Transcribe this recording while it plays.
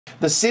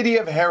The city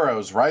of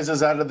Harrows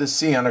rises out of the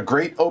sea on a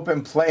great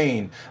open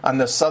plain on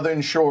the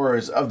southern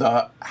shores of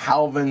the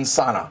Halvan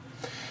Sana.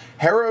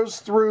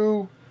 Harrows,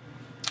 though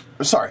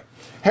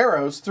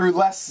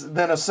less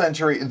than a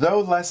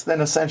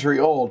century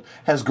old,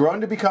 has grown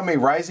to become a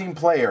rising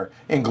player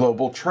in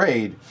global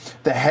trade.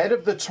 The head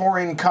of the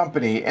Torin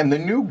Company and the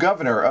new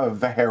governor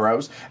of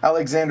Harrows,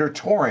 Alexander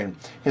Torin,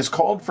 has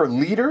called for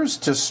leaders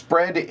to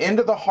spread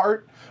into the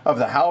heart of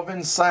the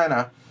Halvan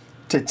Sana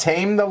to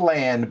tame the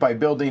land by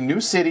building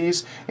new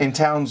cities and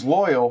towns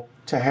loyal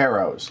to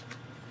Harrows.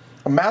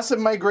 A massive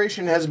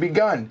migration has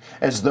begun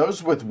as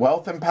those with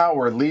wealth and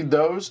power lead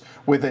those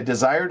with a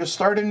desire to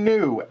start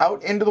anew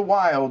out into the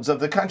wilds of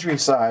the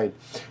countryside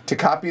to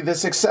copy the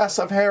success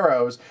of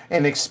Harrows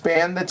and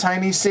expand the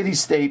tiny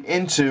city-state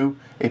into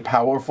a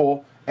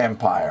powerful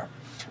empire.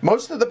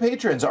 Most of the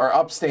patrons are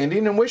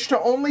upstanding and wish to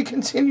only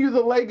continue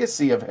the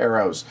legacy of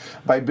Harrows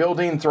by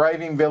building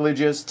thriving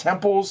villages,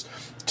 temples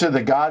to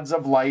the gods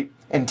of light,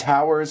 and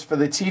towers for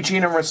the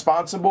teaching and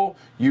responsible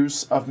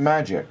use of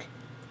magic.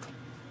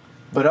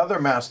 But other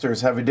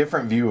masters have a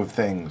different view of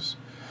things.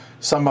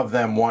 Some of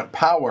them want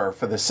power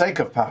for the sake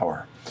of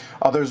power.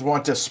 Others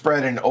want to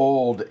spread an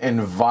old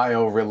and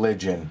vile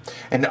religion.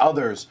 And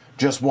others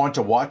just want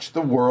to watch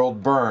the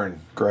world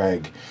burn,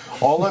 Greg.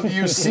 All of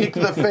you seek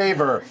the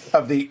favor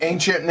of the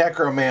ancient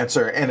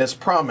necromancer and his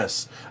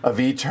promise of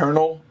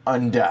eternal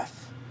undeath.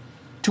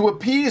 To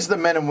appease the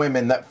men and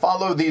women that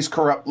follow these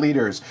corrupt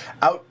leaders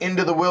out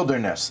into the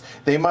wilderness,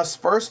 they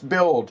must first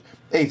build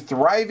a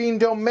thriving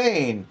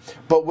domain,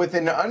 but with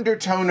an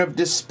undertone of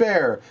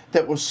despair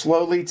that will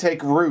slowly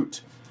take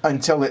root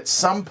until at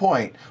some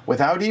point,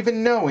 without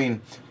even knowing,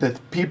 the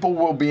people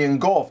will be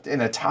engulfed in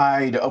a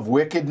tide of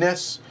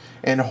wickedness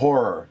and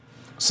horror.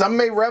 Some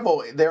may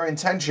reveal their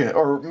intentions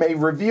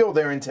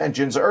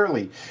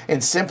early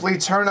and simply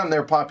turn on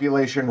their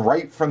population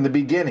right from the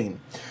beginning.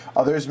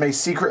 Others may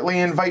secretly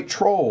invite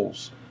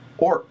trolls,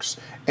 orcs,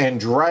 and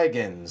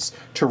dragons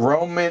to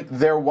roam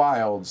their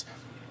wilds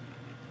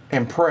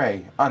and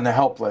prey on the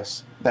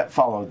helpless that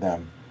followed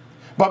them.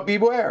 But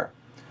beware,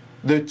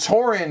 the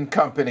Torin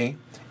Company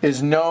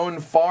is known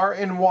far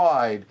and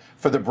wide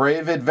for the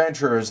brave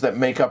adventurers that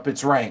make up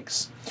its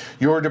ranks.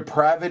 Your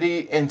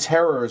depravity and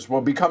terrors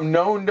will become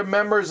known to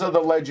members of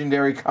the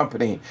legendary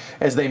company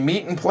as they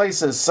meet in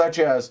places such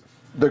as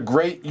the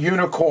Great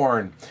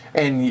Unicorn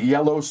and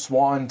Yellow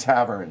Swan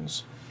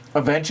Taverns.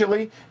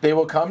 Eventually, they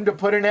will come to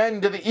put an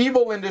end to the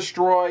evil and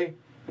destroy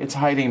its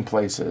hiding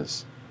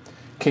places.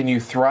 Can you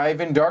thrive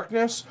in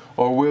darkness,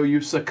 or will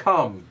you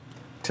succumb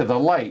to the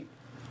light?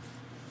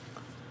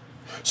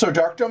 So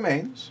Dark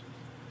Domains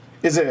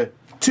is a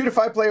 2 to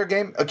 5 player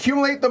game.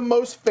 Accumulate the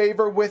most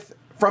favor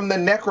from the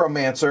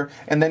Necromancer,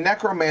 and the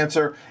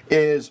Necromancer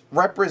is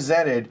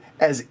represented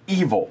as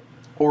evil,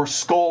 or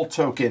skull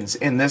tokens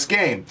in this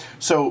game.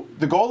 So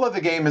the goal of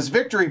the game is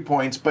victory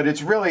points, but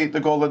it's really the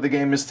goal of the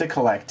game is to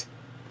collect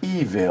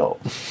evil.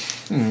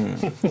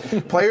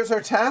 Players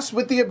are tasked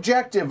with the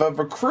objective of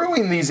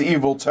accruing these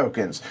evil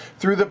tokens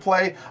through the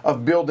play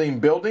of building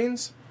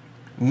buildings,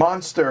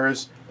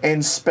 monsters,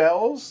 and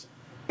spells,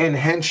 and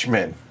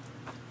henchmen.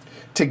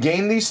 To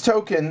gain these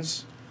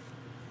tokens,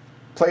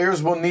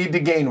 players will need to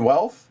gain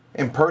wealth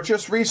and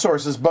purchase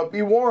resources, but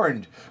be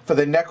warned, for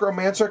the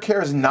Necromancer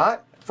cares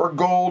not for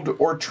gold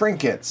or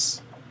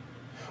trinkets.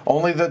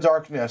 Only the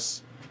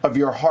darkness of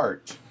your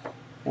heart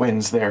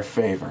wins their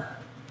favor.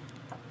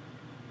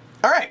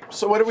 All right,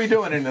 so what are we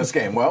doing in this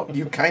game? Well,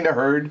 you kind of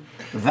heard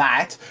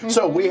that.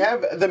 So we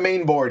have the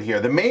main board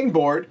here. The main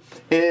board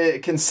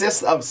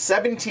consists of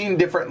 17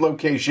 different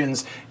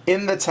locations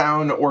in the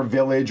town or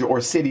village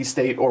or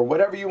city-state or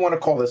whatever you want to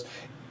call this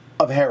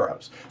of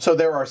Harrows. So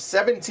there are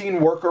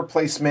 17 worker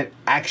placement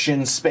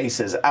action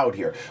spaces out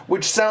here,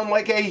 which sound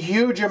like a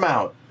huge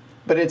amount,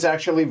 but it's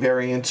actually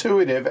very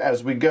intuitive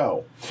as we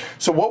go.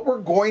 So what we're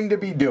going to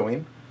be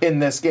doing in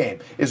this game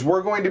is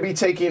we're going to be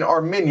taking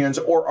our minions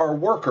or our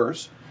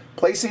workers,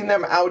 placing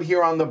them out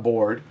here on the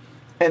board,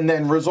 and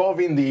then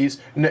resolving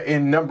these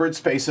in numbered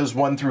spaces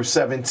 1 through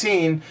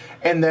 17,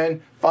 and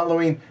then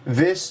following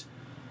this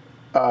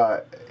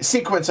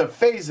sequence of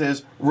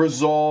phases,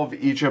 resolve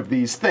each of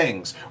these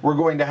things. We're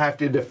going to have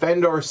to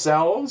defend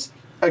ourselves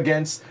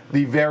against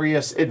the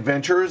various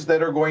adventurers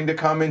that are going to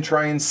come and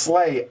try and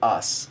slay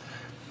us.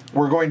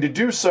 We're going to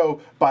do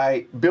so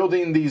by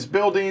building these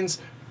buildings,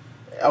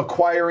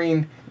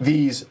 acquiring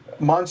these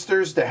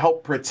monsters to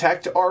help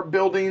protect our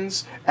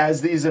buildings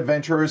as these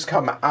adventurers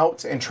come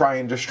out and try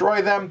and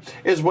destroy them,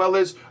 as well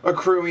as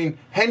accruing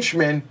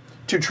henchmen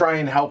to try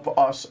and help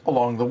us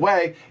along the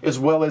way, as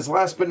well as,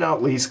 last but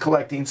not least,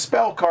 collecting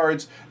spell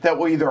cards that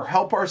will either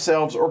help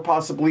ourselves or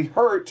possibly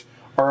hurt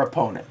our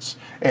opponents,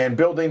 and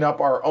building up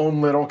our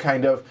own little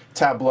kind of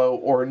tableau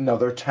or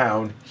another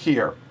town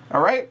here. All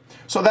right,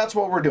 so that's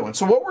what we're doing.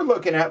 So what we're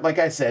looking at, like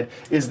I said,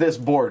 is this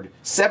board.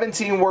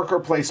 17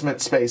 worker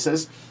placement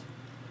spaces.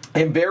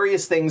 and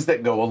various things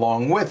that go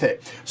along with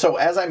it. So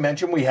as I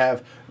mentioned, we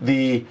have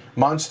the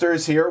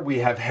monsters here. We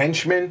have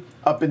henchmen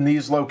up in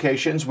these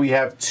locations. We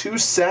have 2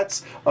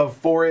 sets of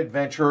 4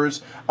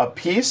 adventurers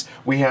apiece.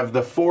 We have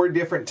the 4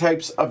 different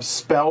types of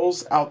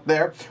spells out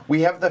there.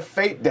 We have the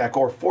fate deck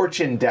or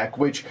fortune deck,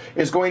 which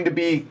is going to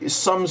be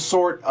some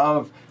sort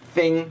of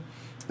thing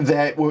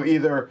that will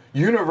either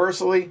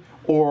universally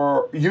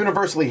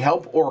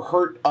help or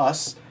hurt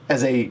us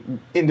as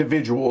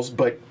individuals,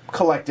 but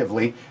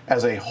collectively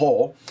as a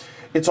whole.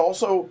 It's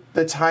also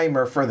the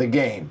timer for the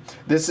game.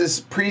 This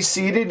is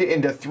preceded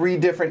into 3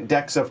 different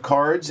decks of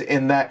cards,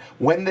 in that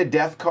when the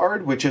death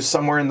card, which is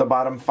somewhere in the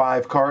bottom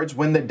 5 cards,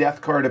 when the death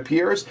card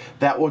appears,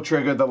 that will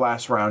trigger the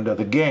last round of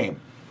the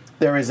game.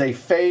 There is a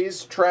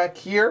phase track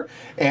here,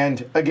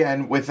 and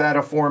again, with that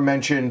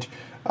aforementioned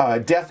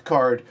death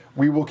card,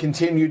 we will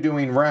continue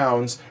doing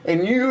rounds,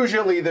 and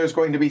usually there's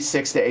going to be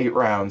 6 to 8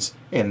 rounds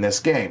in this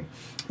game.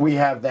 We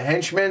have the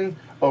henchmen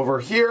over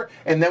here,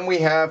 and then we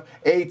have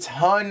a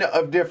ton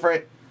of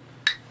different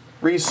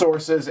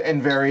resources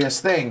and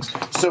various things.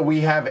 So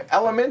we have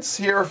elements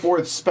here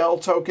for spell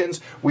tokens.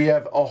 We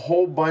have a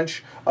whole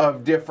bunch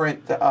of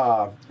different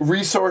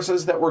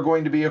resources that we're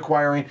going to be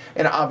acquiring,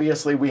 and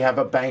obviously we have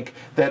a bank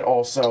that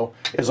also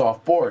is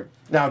off board.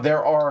 Now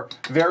there are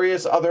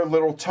various other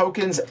little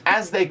tokens.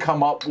 As they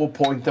come up, we'll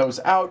point those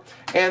out,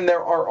 and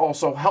there are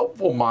also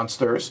helpful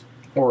monsters,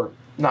 or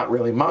not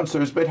really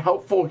monsters, but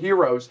helpful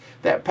heroes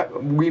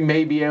that we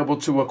may be able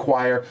to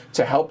acquire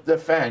to help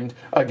defend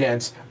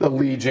against the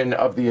legion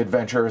of the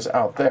adventurers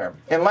out there.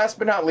 And last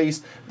but not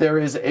least, there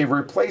is a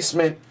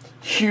replacement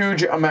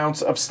huge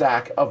amounts of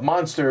stack of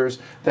monsters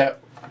that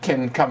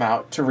can come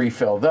out to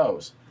refill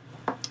those.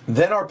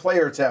 Then our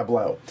player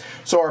tableau.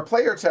 So our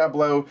player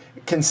tableau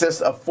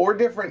consists of 4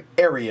 different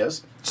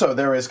areas. So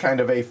there is kind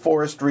of a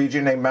forest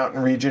region, a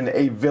mountain region,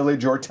 a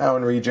village or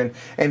town region,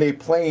 and a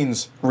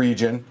plains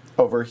region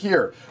over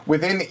here.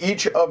 Within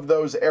each of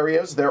those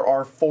areas, there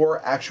are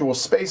 4 actual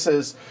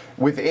spaces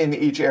within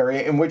each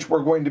area in which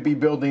we're going to be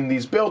building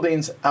these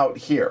buildings out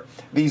here.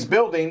 These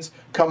buildings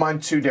come on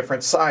 2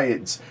 different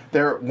sides.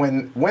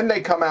 When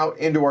they come out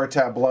into our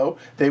tableau,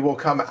 they will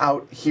come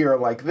out here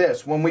like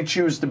this. When we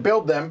choose to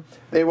build them,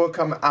 they will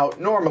come out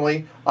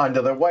normally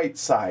onto the white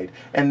side.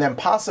 And then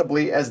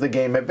possibly as the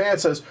game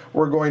advances,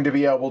 we're going to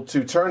be able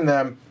to turn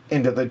them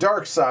into the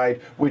dark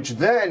side, which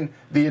then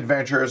the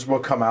adventurers will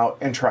come out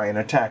and try and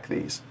attack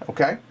these,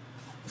 okay?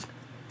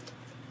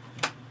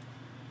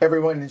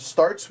 Everyone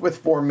starts with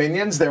 4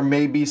 minions. There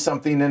may be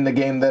something in the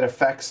game that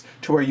affects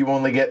to where you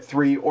only get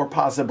 3 or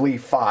possibly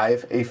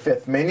 5, a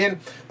 5th minion.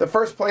 The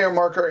first player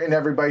marker, and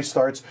everybody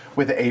starts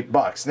with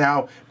 $8.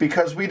 Now,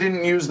 because we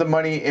didn't use the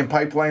money in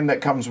pipeline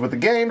that comes with the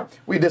game,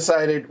 we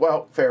decided,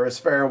 well, fair is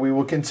fair. We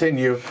will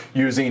continue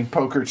using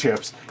poker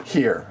chips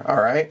here,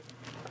 all right?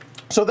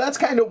 So that's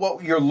kind of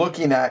what you're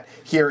looking at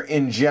here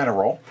in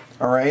general,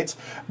 all right?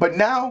 But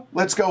now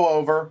let's go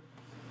over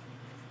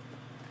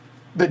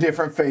the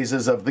different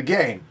phases of the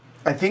game.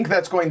 I think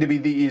that's going to be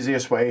the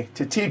easiest way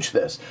to teach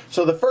this.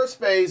 So the first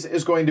phase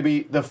is going to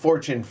be the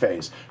fortune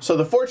phase. So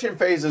the fortune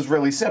phase is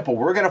really simple.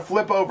 We're going to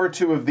flip over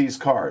 2 of these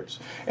cards.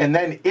 And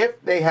then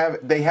if they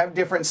have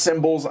different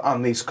symbols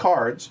on these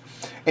cards,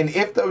 and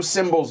if those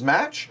symbols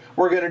match,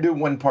 we're going to do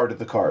one part of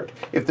the card.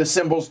 If the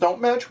symbols don't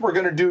match, we're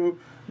going to do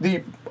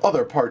the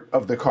other part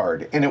of the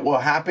card, and it will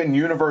happen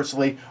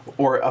universally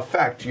or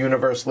affect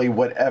universally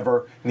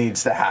whatever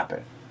needs to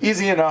happen.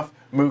 Easy enough,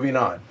 moving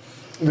on.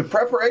 The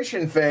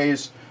preparation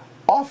phase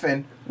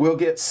often will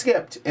get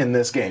skipped in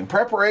this game.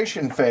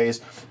 Preparation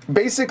phase,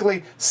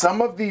 basically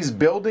some of these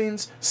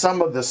buildings,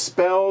 some of the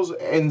spells,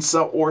 and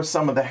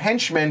some of the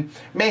henchmen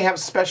may have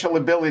special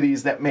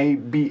abilities that may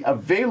be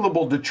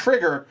available to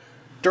trigger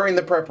during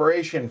the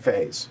preparation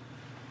phase.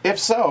 If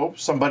so,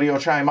 somebody will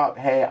chime up,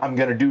 hey, I'm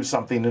going to do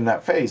something in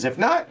that phase. If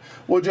not,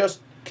 we'll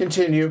just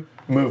continue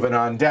moving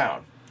on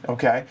down,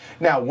 okay?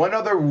 Now, one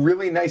other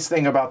really nice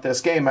thing about this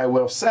game, I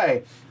will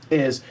say,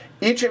 is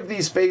each of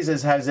these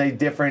phases has a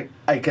different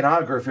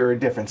iconography or a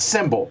different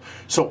symbol.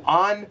 So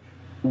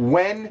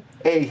when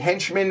a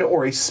henchman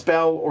or a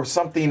spell or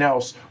something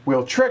else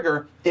will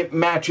trigger, it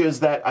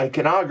matches that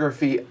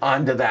iconography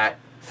onto that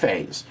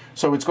phase.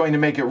 So it's going to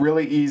make it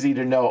really easy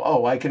to know,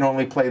 oh, I can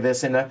only play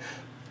this in a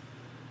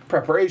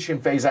preparation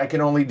phase, I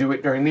can only do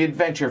it during the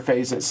adventure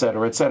phase,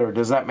 etc., etc.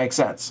 Does that make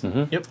sense?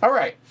 Mm-hmm. Yep. All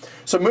right.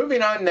 So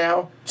moving on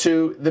now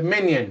to the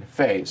minion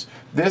phase.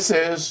 This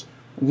is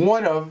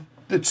one of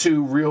the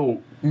 2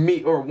 real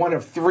meat, or one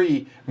of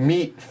 3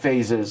 meat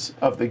phases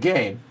of the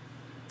game.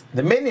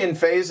 The minion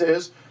phase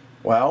is,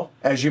 well,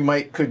 as you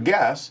could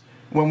guess,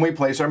 when we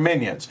place our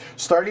minions.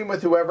 Starting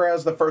with whoever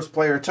has the first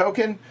player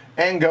token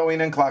and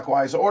going in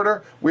clockwise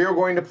order, we are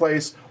going to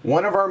place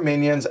one of our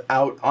minions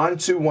out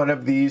onto one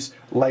of these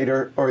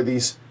lighter, or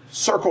these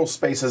circle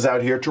spaces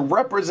out here to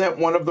represent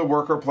one of the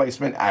worker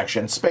placement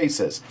action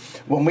spaces.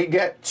 When we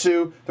get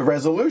to the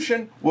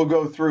resolution, we'll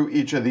go through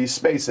each of these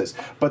spaces.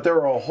 But there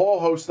are a whole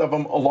host of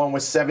them, along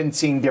with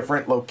 17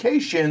 different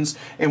locations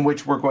in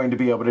which we're going to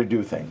be able to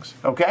do things,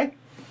 okay?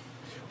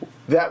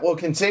 That will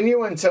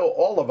continue until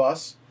all of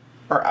us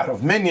are out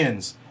of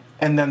minions,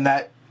 and then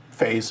that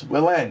phase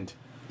will end.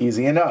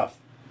 Easy enough.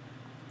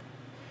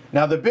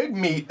 Now the big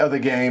meat of the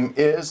game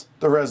is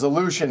the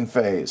resolution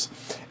phase.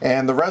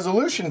 And the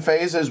resolution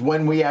phase is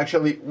when we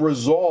actually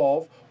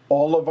resolve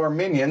all of our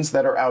minions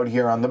that are out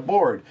here on the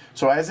board.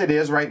 So as it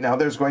is right now,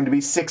 there's going to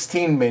be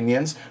 16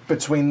 minions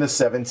between the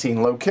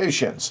 17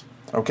 locations.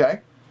 Okay?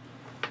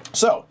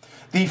 So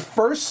the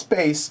first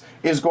space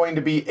is going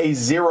to be a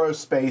 0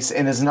 space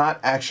and is not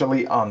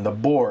actually on the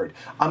board.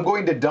 I'm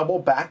going to double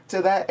back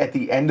to that at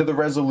the end of the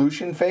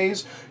resolution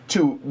phase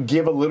to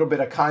give a little bit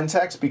of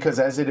context, because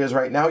as it is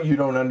right now, you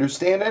don't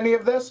understand any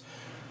of this.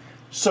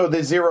 So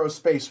the 0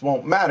 space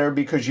won't matter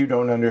because you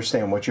don't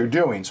understand what you're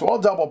doing. So I'll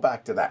double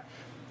back to that.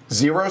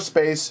 0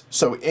 space,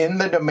 so in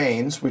the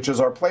domains, which is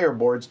our player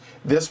boards,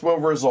 this will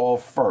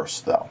resolve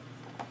first though.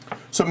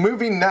 So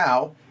moving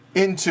now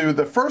into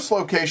the first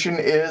location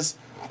is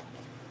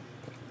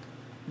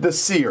the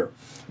seer.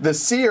 The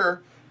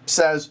seer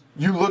says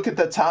you look at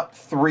the top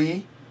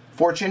 3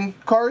 fortune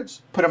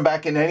cards, put them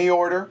back in any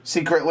order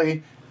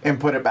secretly, and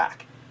put it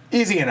back.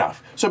 Easy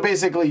enough. So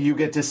basically you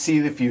get to see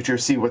the future,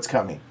 see what's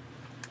coming.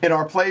 In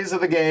our plays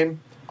of the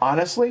game,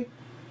 honestly,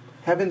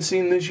 haven't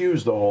seen this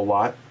used a whole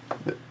lot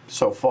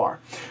so far.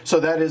 So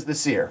that is the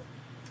seer.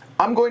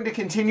 I'm going to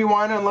continue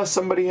on unless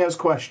somebody has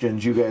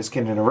questions. You guys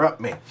can interrupt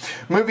me.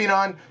 Moving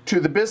on to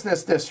the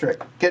business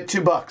district. Get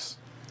 $2.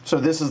 So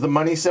this is the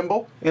money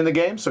symbol in the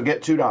game, so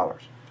get $2.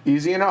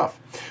 Easy enough.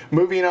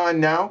 Moving on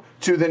now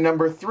to the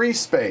number 3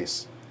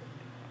 space.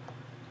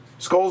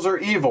 Skulls are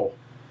evil.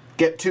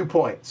 Get 2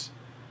 points.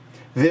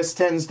 This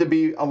tends to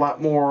be a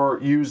lot more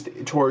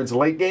used towards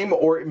late game,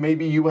 or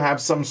maybe you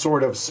have some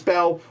sort of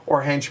spell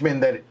or henchman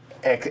that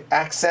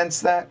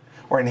accents that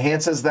or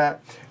enhances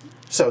that.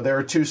 So there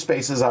are 2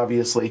 spaces,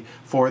 obviously,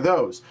 for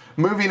those.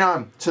 Moving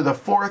on to the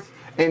 4th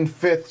and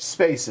 5th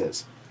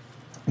spaces.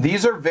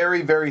 These are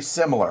very, very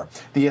similar.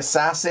 The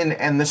assassin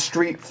and the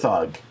street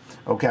thug.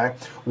 Okay?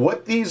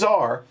 What these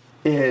are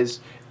is,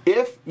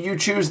 if you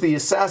choose the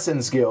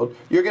Assassin's Guild,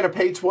 you're going to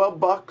pay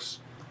 $12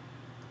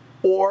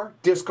 or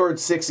discard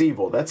 6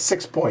 evil. That's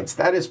 6 points.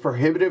 That is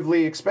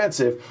prohibitively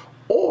expensive.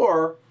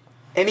 Or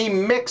any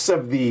mix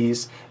of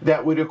these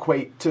that would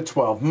equate to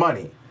 12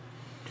 money.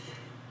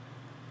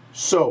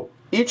 So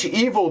each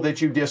evil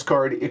that you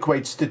discard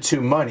equates to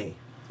 2 money.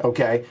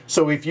 Okay?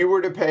 So if you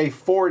were to pay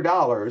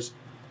 $4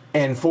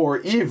 and 4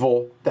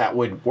 evil, that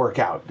would work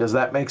out. Does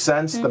that make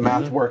sense? The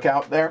math work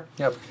out there?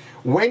 Yep.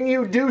 When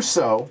you do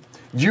so,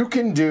 you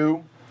can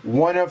do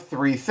one of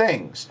 3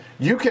 things.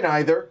 You can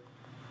either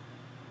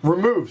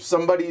remove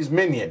somebody's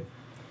minion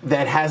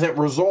that hasn't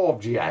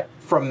resolved yet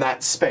from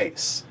that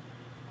space.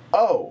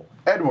 Oh,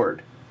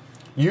 Edward,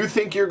 you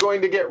think you're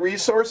going to get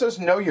resources?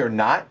 No, you're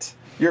not.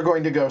 You're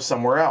going to go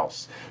somewhere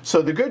else.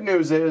 So the good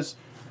news is,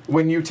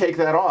 when you take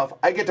that off,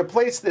 I get to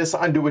place this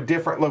onto a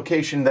different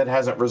location that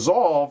hasn't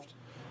resolved,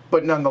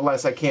 but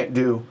nonetheless, I can't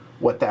do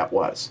what that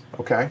was,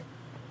 okay?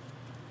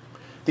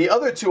 The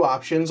other 2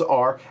 options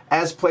are,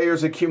 as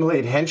players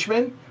accumulate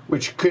henchmen,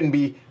 which can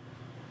be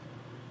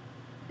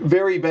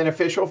very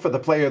beneficial for the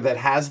player that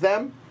has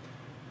them,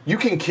 you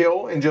can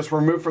kill and just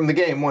remove from the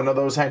game one of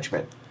those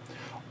henchmen.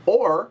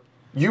 Or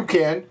you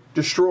can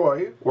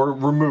destroy or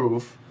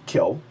remove,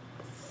 kill,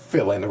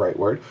 fill in the right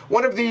word,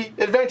 one of the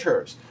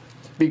adventurers.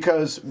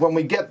 Because when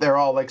we get there,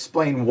 I'll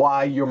explain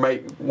why you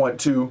might want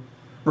to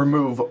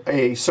remove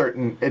a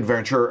certain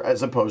adventurer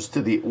as opposed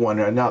to the one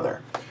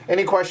another.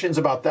 Any questions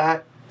about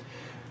that?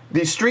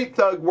 The street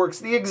thug works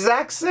the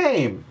exact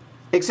same,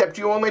 except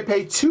you only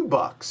pay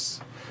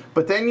 $2.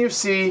 But then you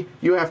see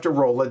you have to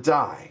roll a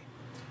die.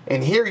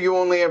 And here you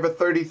only have a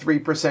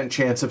 33%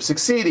 chance of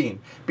succeeding,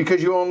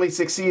 because you only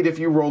succeed if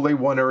you roll a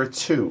 1 or a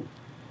 2.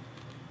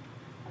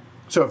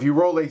 So if you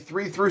roll a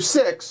 3 through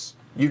 6,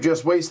 you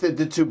just wasted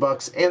the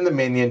 $2 and the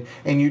minion,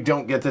 and you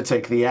don't get to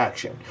take the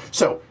action.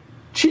 So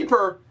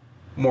cheaper,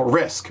 more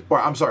risk, or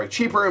I'm sorry,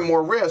 cheaper and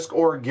more risk,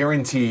 or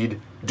guaranteed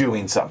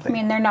doing something. I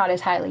mean, they're not as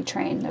highly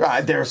trained.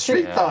 Right, they're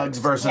street thugs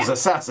versus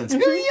assassins.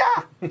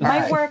 Yeah.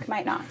 Might work,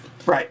 might not.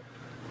 Right.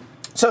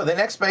 So the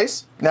next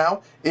space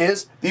now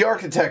is the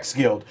Architects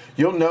Guild.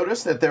 You'll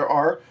notice that there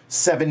are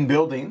 7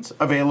 buildings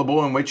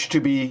available in which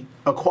to be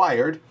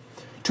acquired.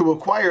 To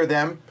acquire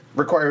them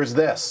requires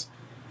this.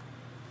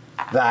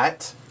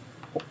 That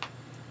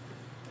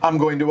I'm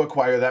going to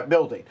acquire that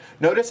building.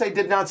 Notice I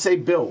did not say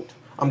build.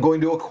 I'm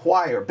going to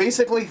acquire.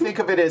 Basically, think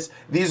of it as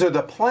these are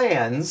the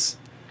plans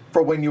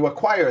for when you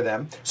acquire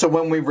them. So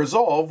when we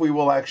resolve, we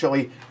will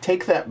actually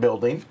take that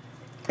building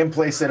and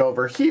place it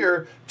over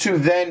here to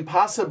then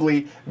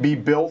possibly be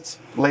built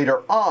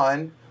later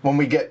on when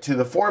we get to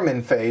the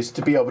foreman phase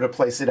to be able to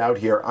place it out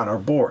here on our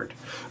board.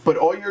 But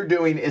all you're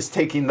doing is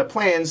taking the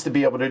plans to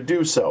be able to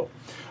do so.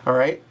 All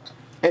right?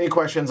 Any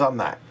questions on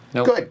that?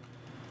 Nope. Good.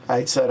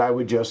 I said I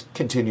would just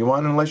continue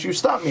on unless you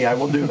stop me. I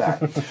will do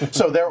that.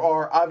 So there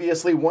are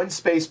obviously one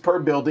space per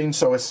building.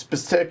 So a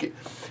specific,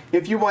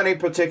 if you want a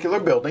particular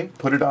building,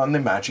 put it on the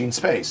matching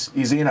space.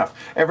 Easy enough.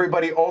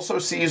 Everybody also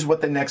sees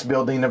what the next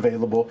building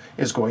available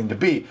is going to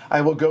be.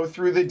 I will go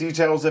through the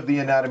details of the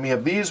anatomy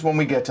of these when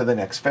we get to the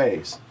next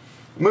phase.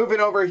 Moving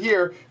over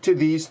here to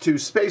these two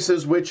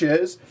spaces, which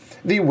is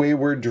the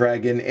Wayward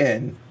Dragon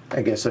Inn.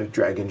 I guess a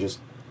dragon just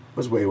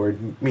was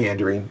wayward,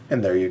 meandering,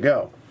 and there you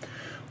go.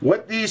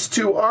 What these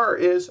two are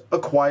is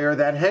acquire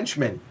that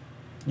henchman.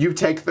 You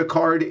take the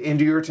card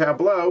into your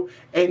tableau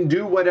and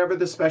do whatever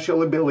the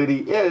special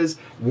ability is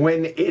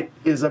when it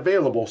is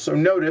available. So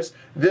notice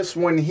this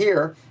one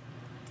here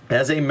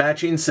has a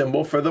matching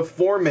symbol for the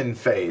foreman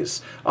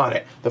phase on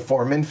it. The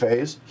foreman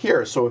phase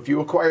here. So if you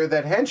acquire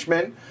that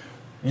henchman,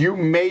 you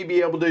may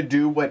be able to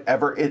do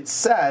whatever it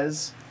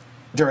says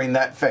during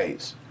that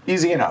phase.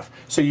 Easy enough.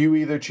 So you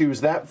either choose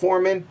that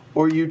foreman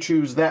or you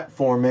choose that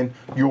foreman,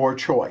 your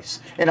choice.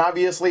 And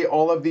obviously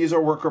all of these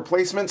are worker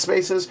placement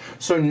spaces,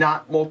 so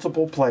not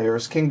multiple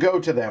players can go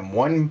to them.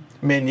 One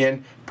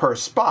minion per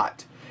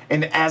spot.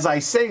 And as I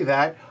say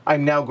that,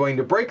 I'm now going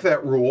to break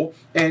that rule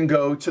and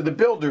go to the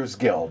Builders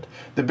Guild.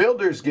 The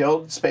Builders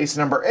Guild, space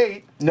number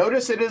 8,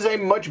 notice it is a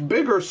much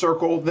bigger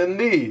circle than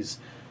these.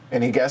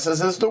 Any guesses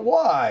as to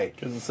why?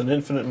 Because it's an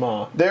infinite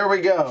maw. There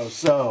we go.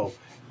 So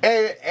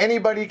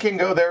anybody can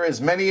go there, as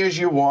many as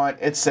you want,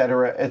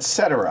 etc.,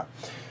 etc.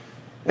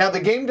 Now, the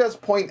game does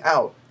point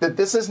out that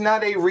this is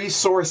not a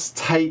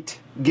resource-tight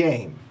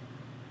game.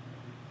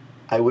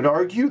 I would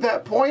argue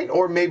that point,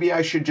 or maybe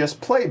I should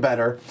just play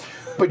better,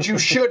 but you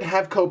should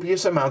have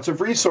copious amounts of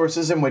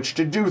resources in which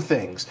to do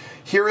things.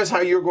 Here is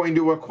how you're going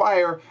to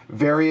acquire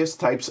various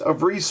types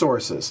of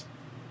resources.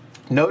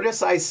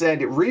 Notice I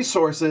said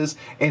resources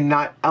and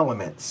not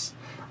elements.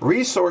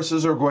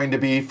 Resources are going to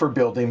be for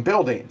building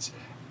buildings.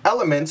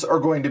 Elements are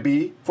going to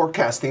be for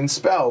casting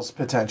spells,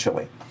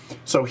 potentially.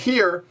 So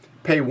here,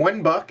 pay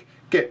 $1,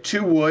 get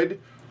 2 wood,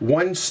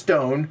 1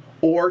 stone,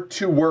 or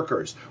 2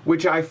 workers,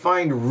 which I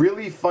find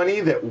really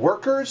funny that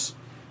workers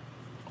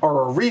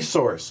are a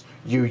resource.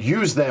 You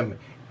use them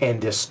and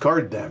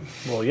discard them.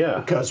 Well, yeah.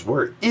 Because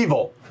we're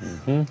evil.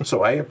 Mm-hmm.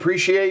 So I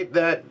appreciate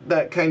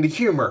that kind of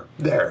humor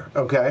there,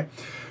 okay?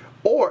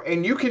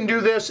 And you can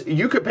do this,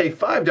 you could pay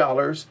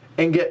 $5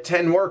 and get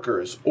 10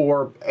 workers,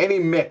 or any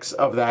mix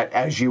of that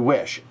as you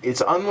wish.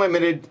 It's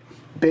unlimited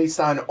based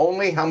on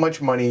only how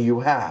much money you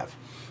have.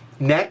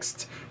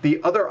 Next,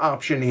 the other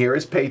option here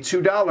is pay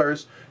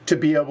 $2 to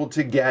be able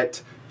to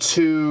get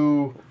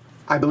 2,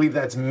 I believe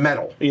that's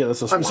metal. Yeah,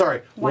 that's a I'm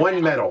sorry,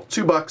 1 metal.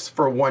 $2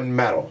 for 1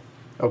 metal,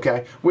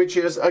 okay? Which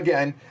is,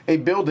 again, a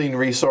building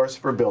resource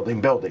for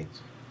building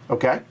buildings,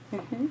 okay?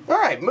 Mm-hmm. All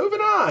right,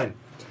 moving on.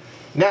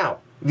 Now,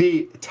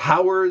 the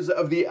Towers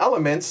of the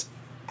Elements,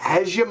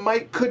 as you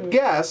could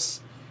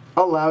guess,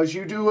 allows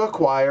you to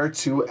acquire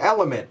 2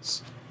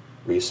 elements.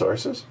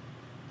 Resources,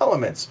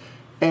 elements.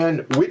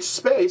 And which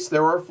space,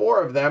 there are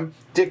 4 of them,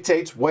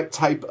 dictates what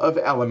type of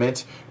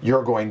element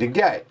you're going to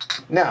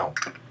get. Now,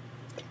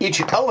 each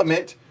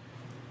element,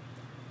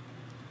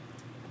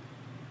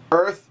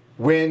 earth,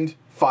 wind,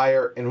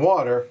 fire, and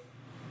water,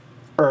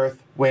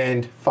 earth,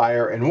 wind,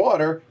 fire, and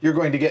water, you're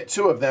going to get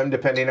 2 of them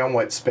depending on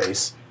what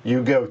space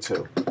you go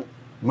to.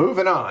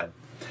 Moving on.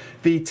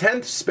 The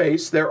 10th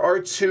space, there are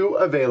 2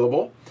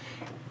 available.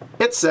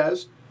 It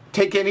says,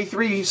 take any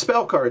 3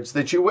 spell cards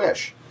that you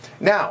wish.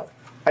 Now,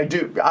 I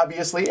do,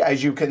 obviously,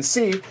 as you can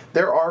see,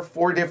 there are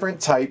 4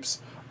 different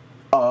types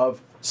of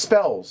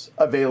spells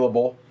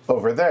available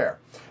over there.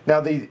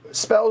 Now, the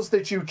spells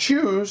that you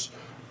choose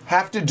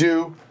have to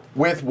do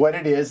with what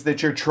it is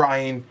that you're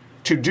trying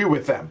to do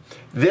with them.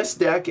 This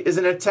deck is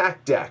an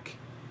attack deck.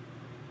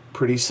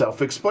 Pretty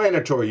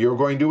self-explanatory. You're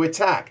going to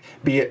attack,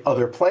 be it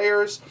other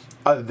players,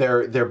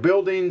 their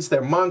buildings,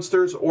 their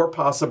monsters, or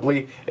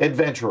possibly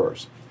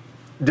adventurers.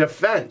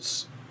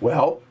 Defense,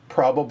 well,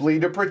 probably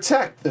to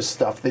protect the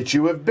stuff that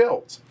you have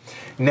built.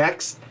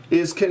 Next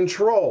is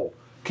control.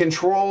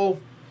 Control,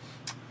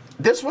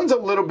 this one's a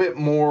little bit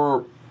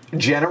more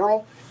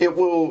general. It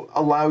will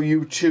allow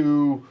you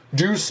to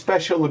do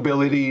special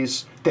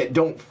abilities that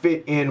don't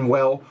fit in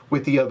well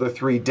with the other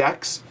 3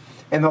 decks.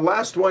 And the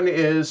last one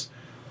is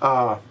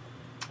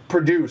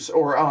produce,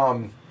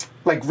 or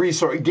like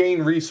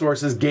gain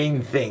resources,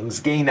 gain things,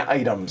 gain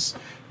items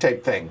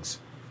type things.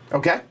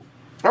 Okay?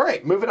 All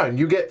right, moving on.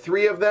 You get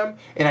 3 of them,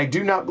 and I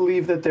do not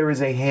believe that there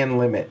is a hand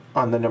limit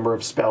on the number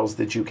of spells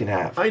that you can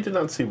have. I did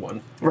not see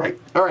one. Right.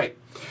 All right.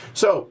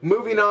 So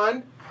moving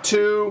on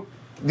to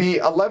the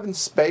 11th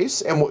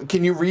space, and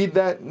can you read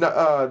that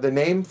the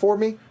name for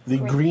me? The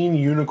Green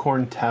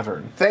Unicorn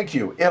Tavern. Thank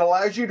you. It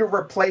allows you to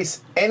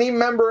replace any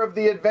member of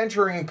the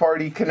adventuring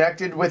party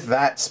connected with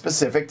that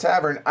specific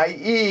tavern,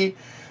 i.e.,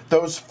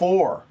 those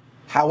 4.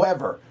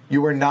 However,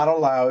 you are not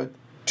allowed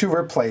to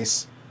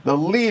replace the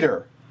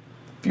leader.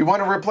 If you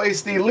want to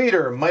replace the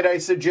leader, might I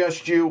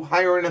suggest you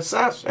hire an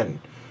assassin,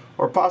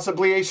 or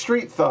possibly a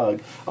street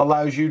thug.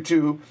 Allows you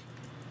to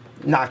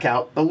knock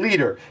out the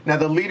leader. Now,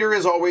 the leader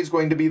is always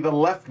going to be the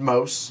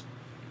leftmost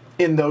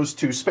in those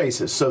two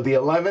spaces. So the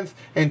 11th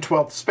and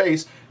 12th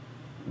space,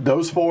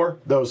 those four.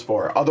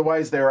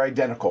 Otherwise, they're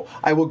identical.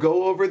 I will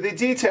go over the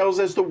details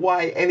as to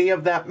why any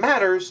of that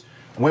matters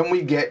when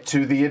we get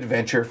to the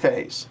adventure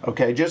phase.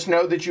 Okay, just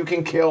know that you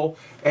can kill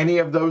any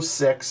of those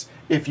 6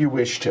 if you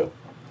wish to.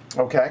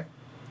 Okay?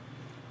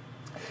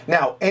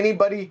 Now,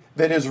 anybody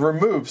that is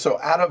removed, so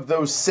out of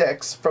those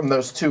 6 from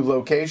those 2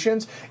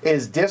 locations,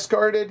 is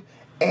discarded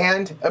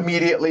and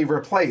immediately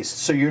replaced.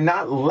 So you're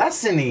not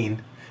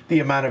lessening the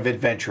amount of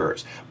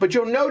adventurers. But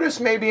you'll notice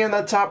maybe in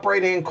the top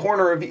right-hand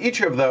corner of each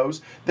of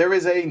those, there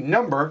is a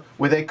number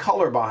with a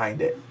color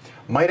behind it.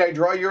 Might I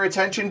draw your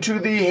attention to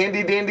the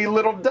handy-dandy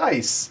little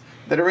dice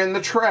that are in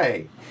the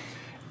tray?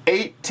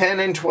 8, 10,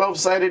 and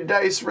 12-sided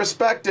dice,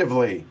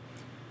 respectively.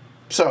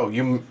 So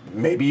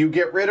maybe you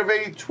get rid of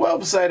a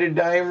 12-sided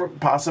die and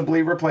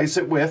possibly replace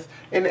it with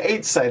an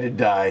 8-sided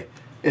die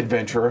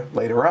adventurer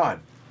later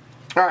on.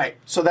 All right,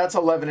 so that's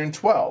 11 and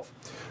 12.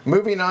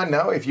 Moving on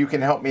now, if you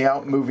can help me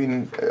out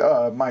moving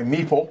my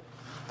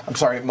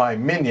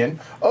minion,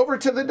 over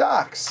to the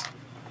docks.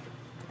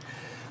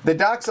 The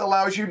docks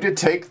allows you to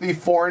take the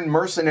foreign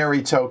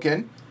mercenary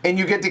token, and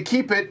you get to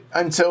keep it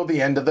until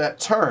the end of that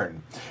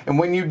turn. And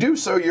when you do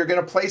so, you're going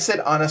to place it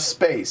on a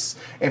space,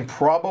 and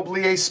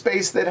probably a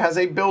space that has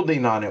a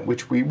building on it,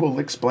 which we will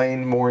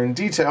explain more in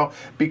detail,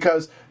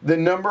 because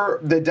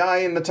the die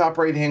in the top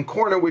right-hand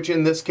corner, which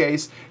in this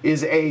case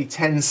is a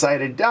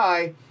 10-sided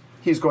die,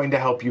 he's going to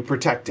help you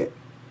protect it.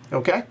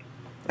 Okay?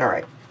 All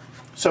right.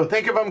 So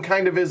think of him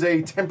kind of as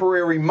a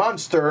temporary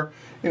monster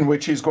in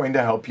which he's going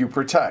to help you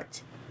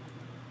protect.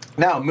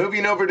 Now,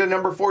 moving over to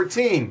number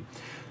 14.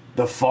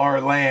 The Far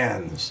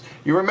Lands.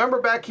 You remember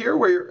back here,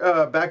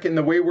 where back in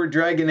the Wayward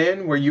Dragon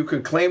Inn, where you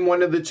could claim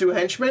one of the 2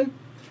 henchmen?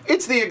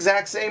 It's the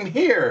exact same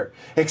here,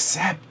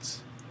 except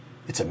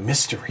it's a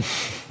mystery.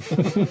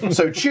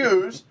 So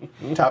choose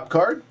top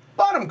card,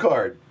 bottom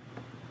card.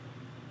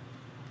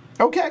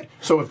 Okay,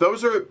 so if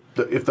those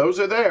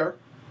are there,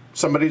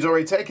 somebody's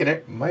already taken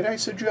it. Might I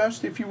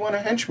suggest, if you want a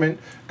henchman,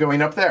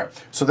 going up there?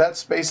 So that's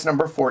space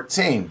number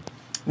 14.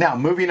 Now,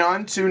 moving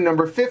on to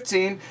number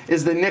 15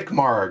 is the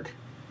Nickmarg.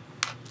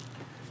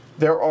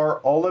 There are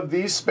all of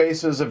these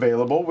spaces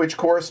available which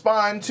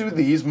correspond to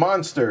these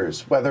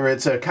monsters, whether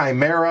it's a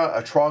chimera,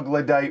 a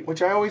troglodyte,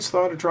 which I always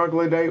thought a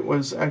troglodyte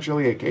was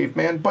actually a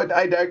caveman, but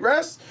I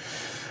digress,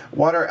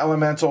 water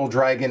elemental,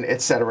 dragon,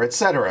 etc.,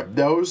 etc.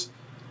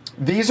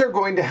 These are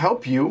going to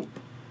help you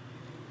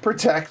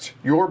protect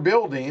your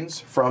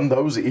buildings from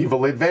those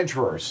evil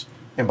adventurers.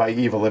 And by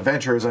evil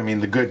adventurers, I mean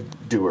the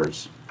good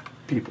doers,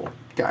 people,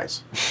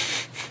 guys.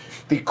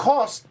 The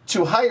cost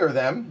to hire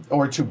them,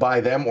 or to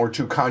buy them, or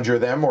to conjure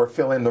them, or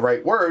fill in the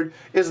right word,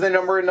 is the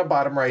number in the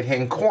bottom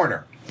right-hand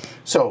corner.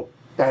 So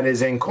that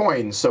is in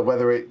coins. So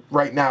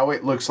right now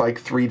it looks like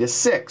 3 to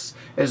 6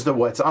 is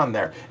what's on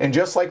there. And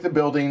just like the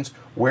buildings,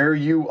 where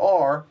you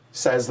are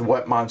says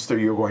what monster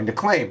you're going to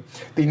claim.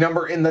 The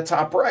number in the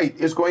top right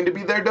is going to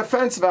be their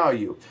defense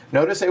value.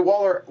 Notice a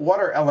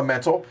water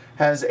elemental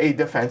has a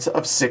defense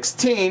of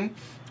 16,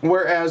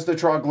 whereas the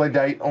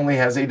troglodyte only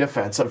has a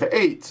defense of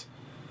 8.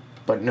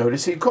 But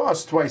notice he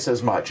costs twice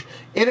as much.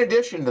 In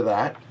addition to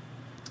that,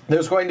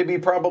 there's going to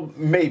be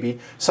maybe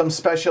some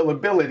special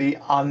ability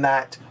on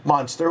that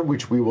monster,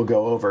 which we will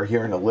go over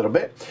here in a little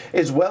bit,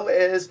 as well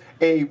as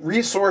a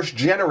resource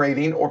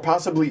generating or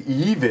possibly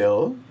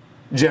evil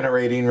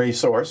generating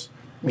resource,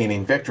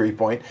 meaning victory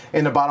point,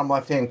 in the bottom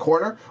left-hand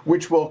corner,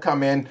 which will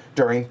come in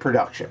during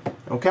production.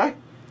 Okay?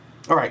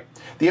 All right.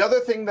 The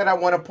other thing that I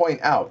want to point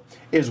out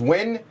is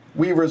when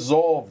we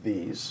resolve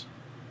these,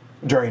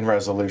 during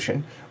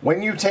resolution,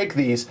 when you take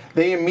these,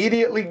 they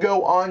immediately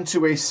go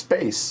onto a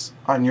space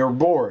on your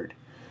board.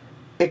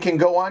 It can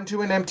go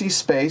onto an empty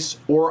space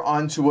or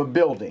onto a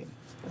building,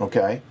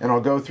 okay? And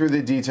I'll go through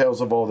the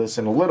details of all this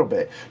in a little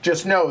bit.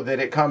 Just know that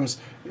it comes,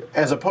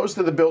 as opposed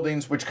to the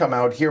buildings which come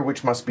out here,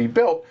 which must be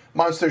built,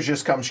 monsters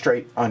just come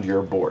straight onto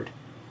your board.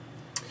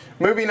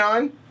 Moving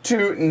on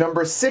to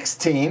number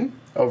 16,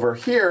 over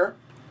here,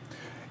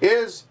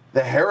 is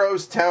the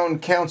Harrow's Town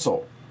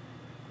Council.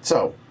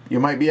 So, you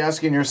might be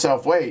asking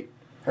yourself, wait,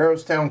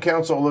 Harrow's Town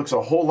Council looks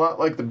a whole lot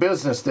like the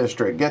business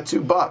district. Get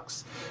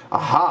 $2.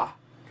 Aha!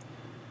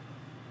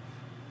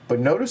 But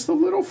notice the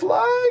little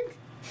flag?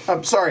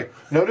 I'm sorry,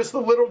 notice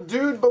the little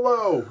dude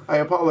below. I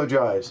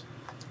apologize.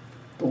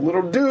 The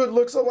little dude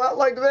looks a lot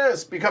like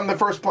this. Become the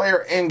first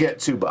player and get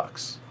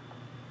 $2.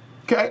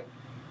 Okay?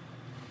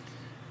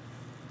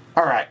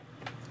 All right.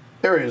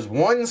 There is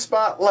one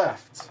spot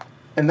left,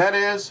 and that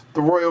is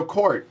the Royal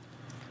Court.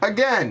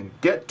 Again,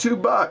 get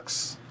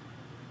 $2.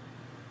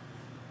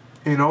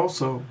 And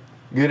also,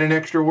 get an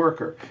extra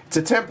worker. It's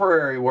a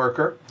temporary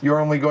worker. You're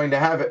only going to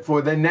have it for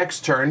the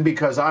next turn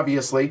because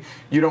obviously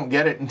you don't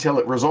get it until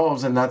it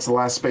resolves, and that's the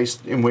last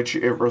space in which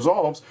it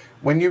resolves.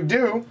 When you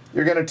do,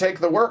 you're going to take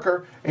the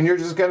worker and you're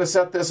just going to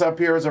set this up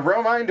here as a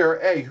reminder,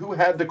 hey, who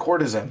had the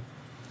courtesan?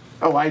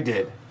 Oh, I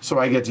did, so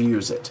I get to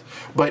use it.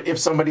 But if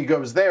somebody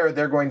goes there,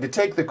 they're going to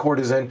take the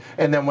courtesan,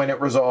 and then when it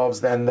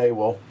resolves, then they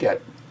will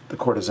get the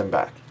courtesan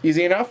back.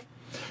 Easy enough?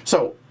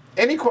 So,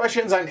 Any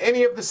questions on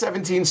any of the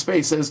 17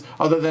 spaces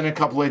other than a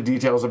couple of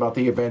details about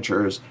the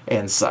adventurers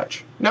and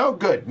such? No?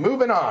 Good.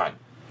 Moving on.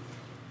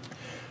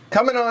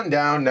 Coming on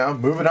down now.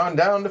 Moving on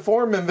down to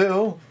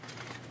Foremanville.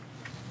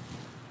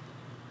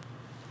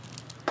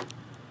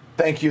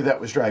 Thank you. That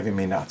was driving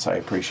me nuts. I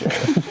appreciate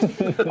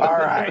it. All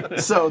right.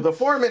 So the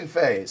Foreman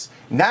phase.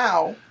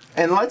 Now,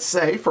 and let's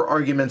say, for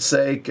argument's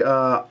sake,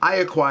 I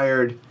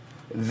acquired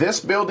this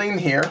building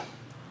here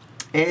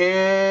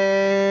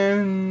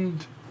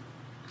and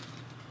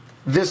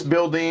this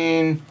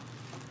building.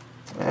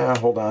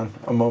 Hold on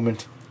a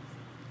moment.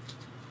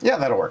 Yeah,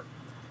 that'll work.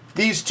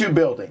 These two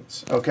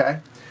buildings, okay?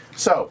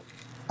 So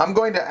I'm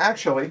going to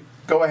actually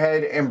go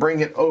ahead and bring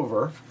it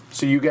over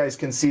so you guys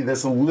can see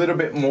this a little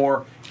bit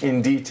more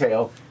in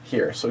detail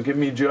here. So give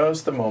me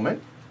just a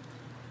moment.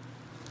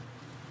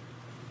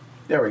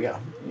 There we go.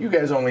 You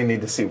guys only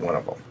need to see one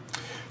of them.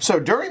 So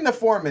during the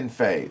Foreman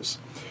phase,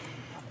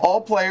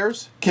 all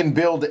players can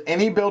build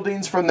any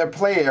buildings from their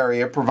play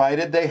area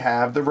provided they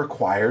have the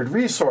required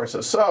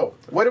resources. So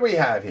what do we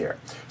have here?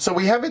 So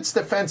we have its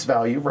defense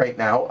value right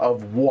now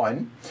of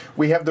 1.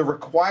 We have the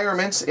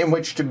requirements in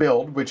which to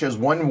build, which is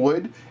 1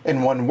 wood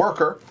and 1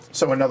 worker.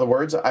 So in other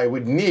words, I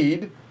would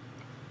need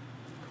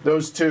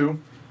those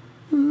two.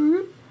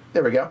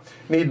 There we go.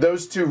 Need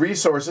those 2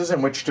 resources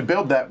in which to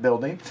build that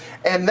building.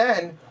 And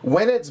then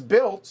when it's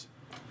built,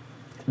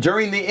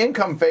 during the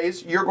income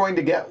phase, you're going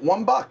to get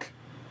 $1.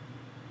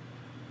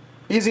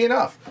 Easy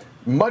enough.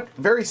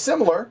 Very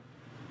similar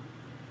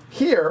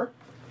here.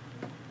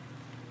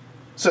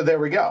 So there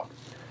we go.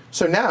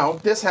 So now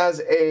this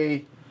has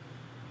a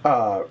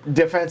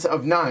defense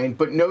of 9,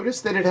 but notice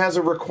that it has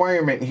a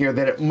requirement here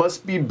that it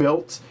must be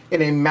built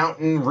in a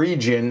mountain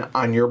region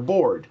on your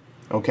board.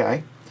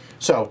 Okay?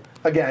 So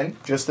again,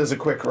 just as a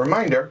quick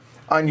reminder,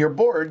 on your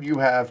board you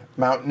have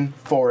mountain,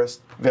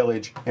 forest,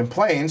 village, and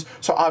plains.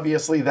 So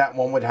obviously that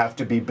one would have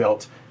to be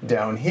built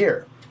down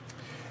here.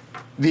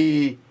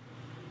 The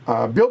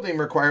building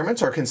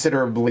requirements are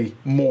considerably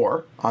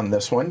more on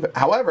this one.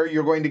 However,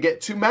 you're going to get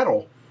 2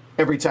 metal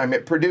every time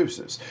it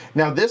produces.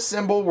 Now this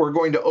symbol we're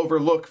going to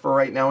overlook for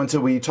right now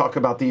until we talk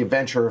about the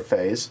adventure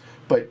phase,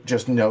 but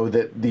just know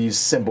that these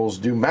symbols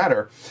do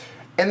matter.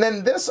 And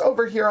then this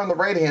over here on the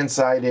right hand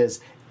side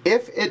is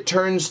if it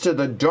turns to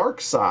the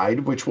dark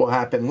side, which will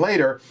happen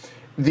later,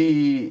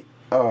 the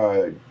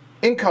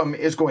income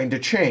is going to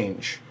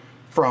change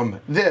from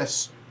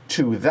this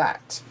to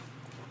that.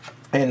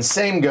 And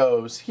same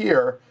goes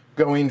here,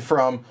 going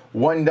from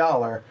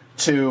 $1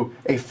 to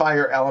a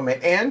fire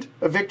element and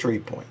a victory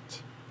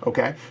point.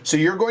 Okay, so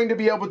you're going to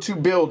be able to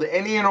build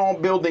any and all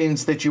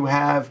buildings that you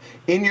have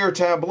in your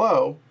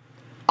tableau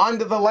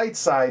onto the light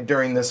side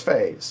during this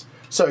phase.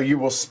 So you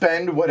will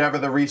spend whatever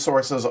the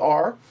resources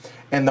are,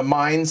 and the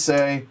mines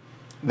say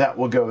that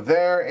will go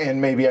there, and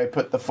maybe I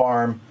put the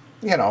farm,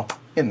 you know,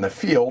 in the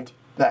field.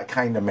 That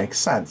kind of makes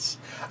sense.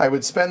 I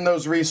would spend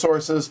those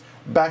resources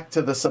back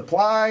to the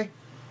supply.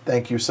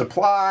 Thank you,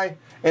 supply,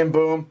 and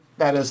boom,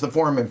 that is the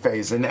Foreman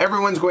phase, and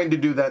everyone's going to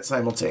do that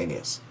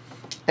simultaneous.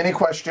 Any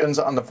questions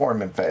on the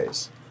Foreman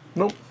phase?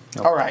 Nope.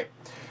 All right.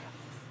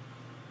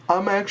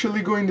 I'm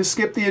actually going to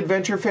skip the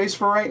adventure phase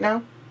for right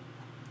now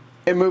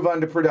and move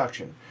on to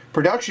production.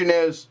 Production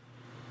is,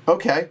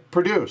 okay,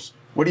 produce.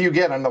 What do you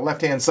get on the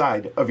left-hand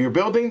side of your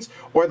buildings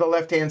or the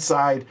left-hand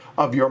side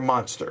of your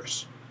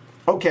monsters?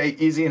 Okay,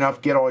 easy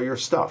enough, get all your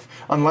stuff.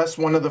 Unless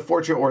one of the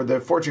fortune or the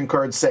fortune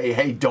cards say,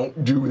 hey,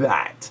 don't do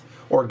that,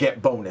 or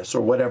get bonus,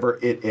 or whatever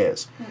it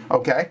is.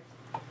 Okay?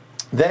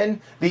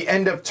 Then the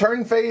end of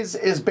turn phase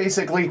is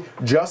basically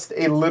just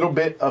a little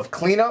bit of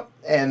cleanup,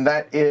 and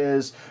that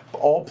is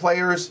all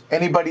players,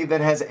 anybody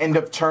that has end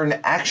of turn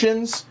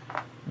actions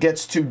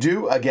gets to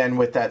do, again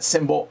with that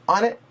symbol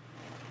on it.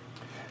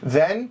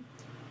 Then,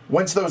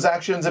 once those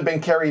actions have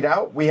been carried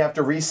out, we have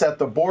to reset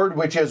the board,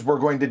 which is we're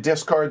going to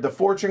discard the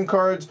fortune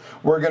cards.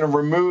 We're going to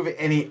remove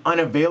any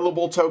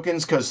unavailable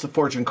tokens because the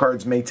fortune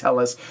cards may tell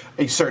us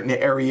a certain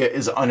area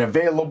is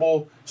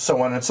unavailable,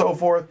 so on and so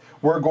forth.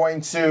 We're going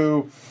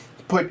to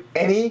put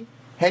any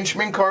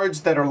henchman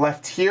cards that are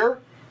left here,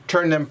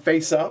 turn them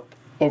face up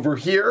over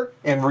here,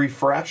 and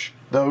refresh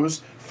those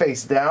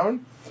face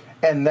down.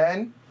 And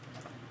then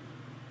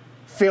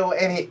fill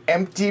any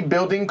empty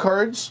building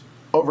cards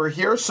over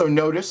here. So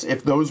notice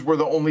if those were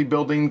the only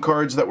building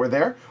cards that were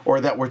there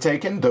or that were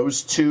taken,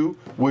 those 2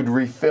 would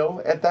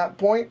refill at that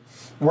point.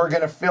 We're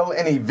going to fill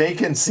any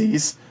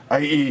vacancies,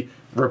 i.e.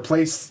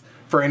 replace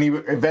for any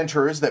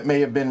adventurers that may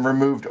have been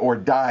removed or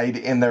died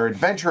in their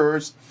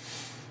adventurers,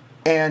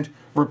 and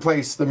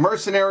replace the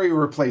mercenary,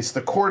 replace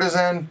the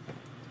courtesan,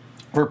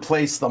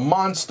 replace the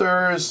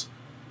monsters,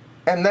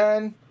 and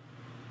then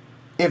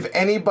if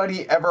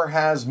anybody ever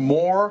has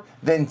more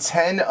than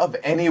 10 of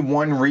any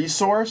one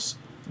resource,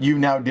 you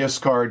now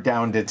discard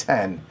down to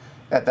 10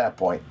 at that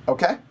point,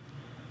 okay?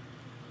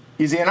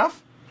 Easy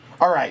enough?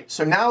 All right,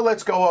 so now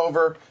let's go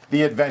over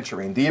the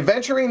adventuring. The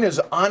adventuring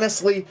is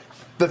honestly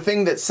the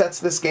thing that sets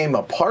this game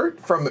apart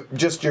from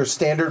just your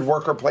standard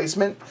worker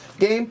placement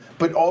game,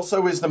 but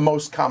also is the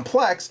most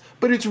complex,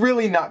 but it's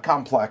really not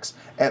complex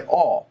at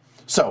all.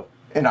 So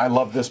and I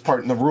love this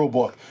part in the rule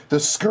book, the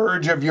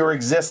scourge of your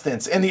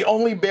existence, and the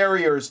only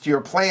barriers to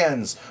your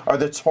plans are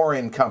the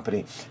Tauren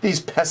Company.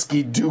 These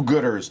pesky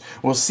do-gooders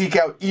will seek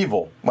out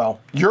evil, well,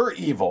 your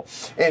evil,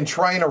 and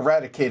try and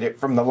eradicate it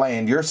from the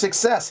land. Your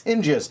success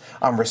hinges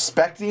on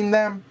respecting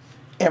them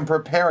and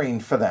preparing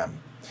for them.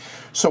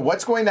 So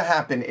what's going to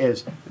happen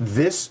is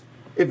this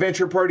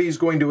adventure party is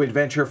going to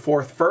adventure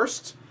forth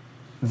first,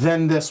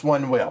 then this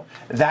one will.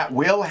 That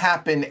will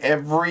happen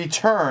every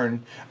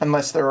turn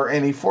unless there are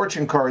any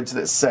fortune cards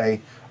that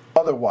say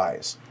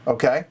otherwise,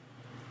 okay?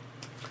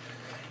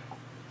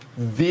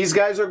 These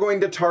guys are going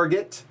to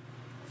target,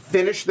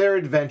 finish their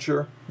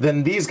adventure,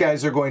 then these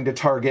guys are going to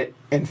target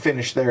and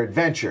finish their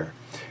adventure.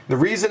 The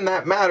reason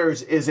that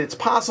matters is it's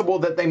possible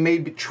that they may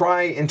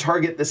try and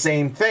target the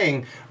same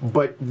thing,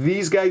 but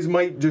these guys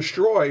might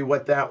destroy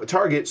what that would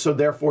target, so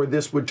therefore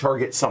this would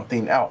target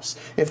something else,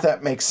 if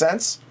that makes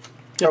sense.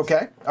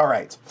 Okay, all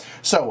right.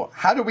 So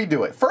how do we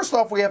do it? First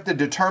off, we have to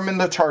determine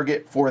the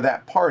target for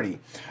that party.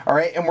 All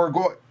right, and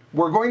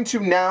we're going to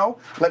now,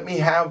 let me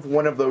have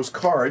one of those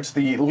cards,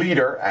 the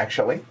leader,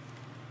 actually.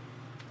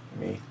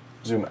 Let me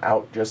zoom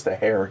out just a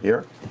hair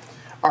here.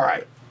 All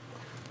right.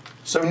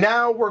 So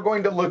now we're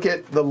going to look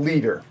at the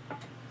leader.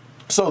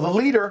 So the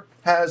leader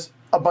has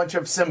a bunch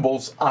of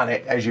symbols on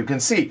it, as you can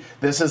see.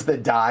 This is the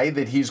die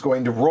that he's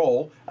going to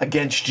roll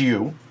against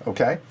you,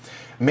 okay?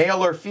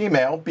 Male or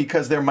female,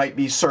 because there might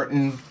be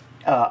certain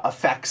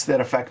effects that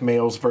affect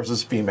males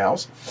versus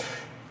females.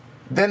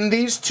 Then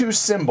these two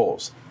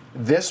symbols.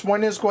 This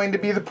one is going to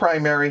be the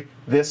primary.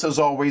 This is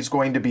always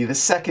going to be the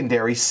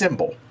secondary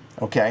symbol,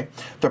 okay?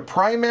 The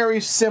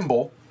primary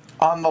symbol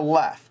on the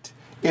left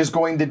is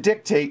going to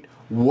dictate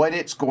what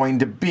it's going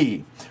to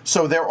be.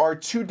 So there are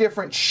two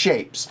different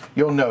shapes.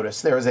 You'll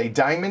notice there is a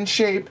diamond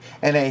shape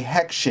and a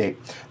hex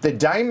shape. The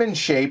diamond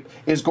shape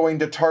is going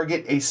to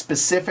target a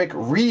specific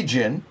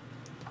region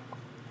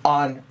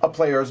on a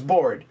player's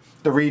board.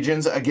 The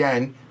regions,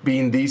 again,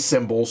 being these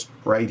symbols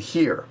right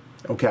here,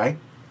 okay?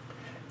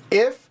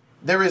 If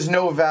there is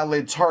no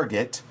valid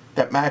target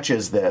that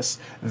matches this,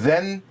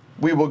 then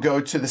we will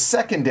go to the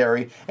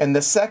secondary, and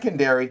the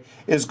secondary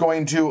is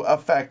going to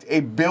affect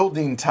a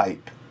building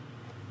type.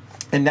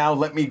 And now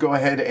let me go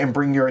ahead and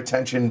bring your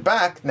attention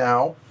back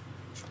now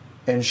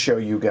and show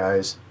you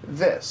guys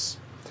this.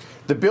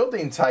 The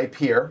building type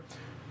here,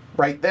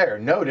 right there,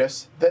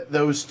 notice that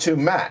those two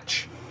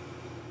match.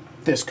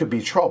 This could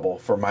be trouble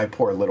for my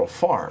poor little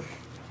farm.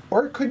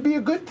 Or it could be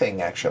a good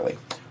thing, actually,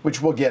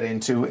 which we'll get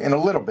into in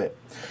a little bit.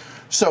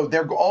 So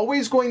they're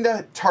always going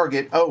to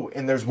target, oh,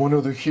 and there's one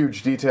other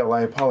huge detail,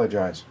 I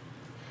apologize.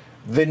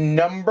 The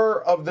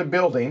number of the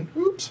building,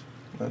 oops,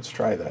 let's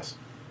try this.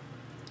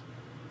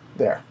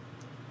 There.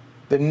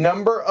 The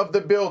number of the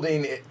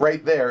building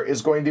right there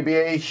is going to be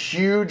a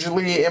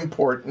hugely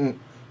important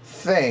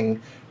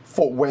thing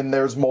for when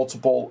there's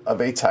multiple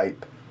of a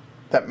type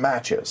that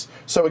matches.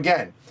 So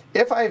again,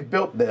 if I've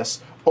built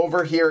this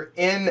over here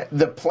in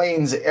the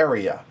plains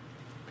area,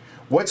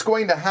 what's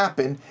going to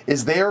happen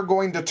is they are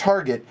going to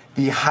target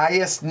the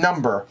highest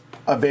number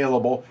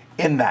available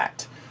in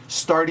that,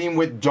 starting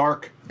with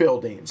dark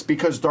buildings.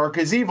 Because dark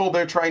is evil,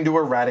 they're trying to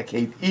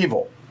eradicate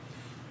evil.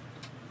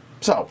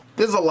 So,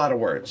 this is a lot of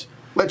words.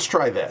 Let's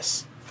try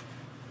this.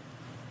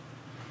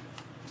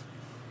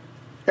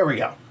 Here we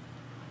go.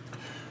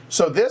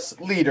 So this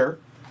leader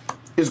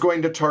is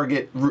going to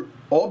target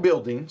all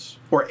buildings,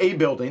 or a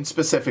building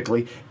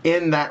specifically,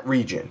 in that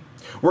region.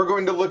 We're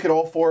going to look at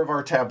all four of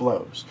our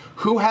tableaus.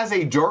 Who has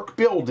a dark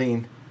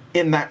building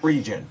in that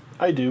region?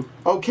 I do.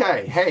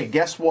 Okay, hey,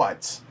 guess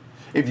what?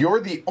 If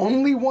you're the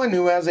only one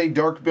who has a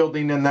dark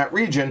building in that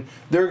region,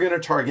 they're going to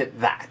target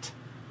that.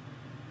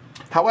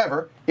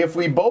 However, if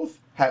we both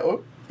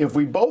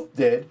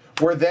did,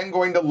 we're then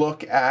going to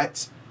look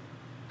at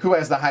who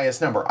has the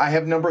highest number. I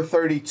have number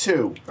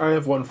 32. I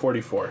have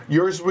 144.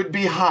 Yours would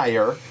be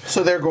higher,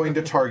 so they're going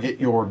to target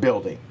your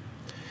building.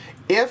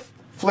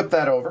 Flip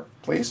that over,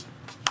 please.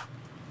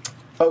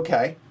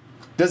 Okay.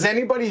 Does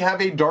anybody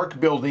have a dark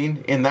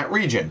building in that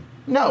region?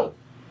 No.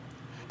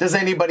 Does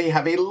anybody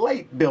have a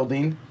light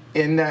building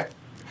in that?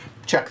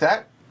 Check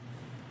that.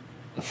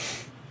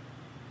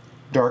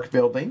 Dark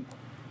building,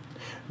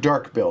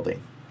 dark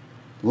building,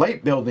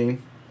 light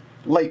building,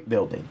 light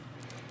building.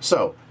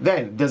 So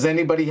then, does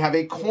anybody have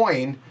a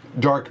coin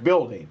dark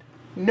building?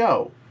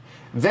 No.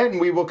 Then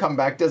we will come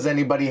back, does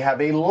anybody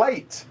have a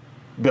light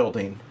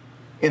building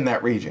in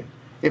that region?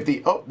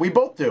 We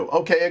both do.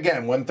 Okay,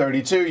 again,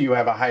 132, you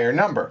have a higher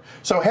number.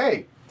 So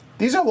hey,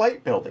 these are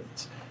light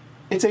buildings.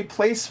 It's a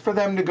place for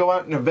them to go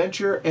out and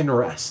adventure and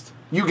rest.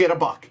 You get a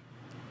buck.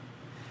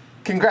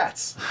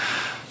 Congrats.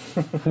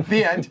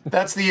 The end.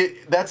 That's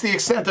the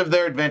extent of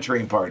their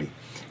adventuring party.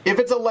 If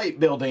it's a light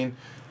building,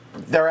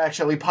 they're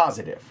actually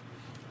positive.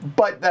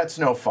 But that's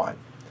no fun.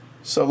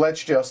 So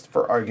let's just,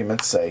 for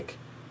argument's sake,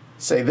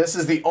 say this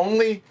is the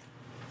only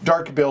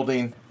dark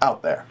building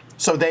out there.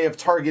 So they have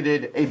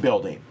targeted a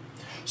building.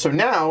 So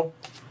now,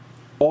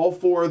 all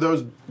four of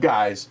those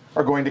guys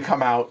are going to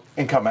come out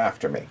and come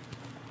after me.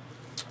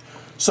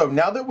 So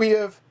now that we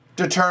have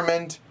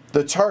determined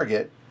the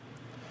target,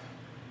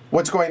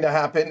 what's going to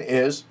happen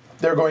is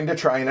they're going to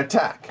try and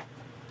attack.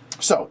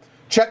 So,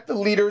 check the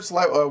leaders.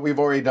 We've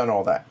already done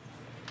all that.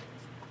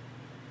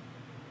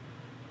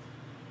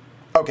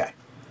 Okay.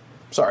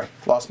 Sorry,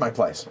 lost my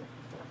place.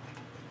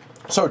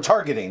 So,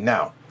 targeting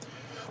now.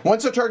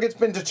 Once a target's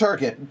been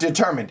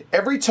determined,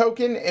 every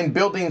token and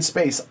building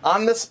space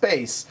on the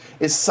space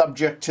is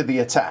subject to the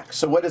attack.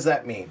 So what does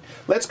that mean?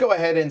 Let's go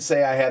ahead and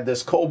say I had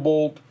this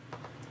kobold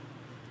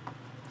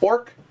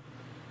orc.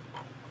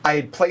 I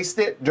had placed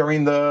it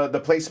during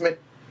the placement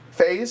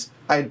phase.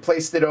 I had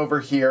placed it over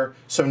here.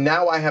 So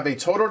now I have a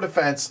total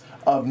defense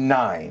of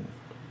 9.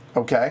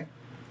 Okay?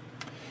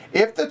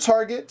 If the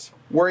target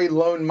were a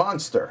lone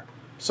monster,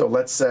 so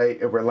let's say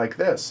it were like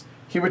this,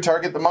 he would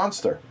target the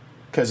monster,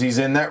 because he's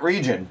in that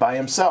region by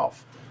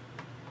himself.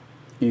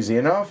 Easy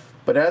enough.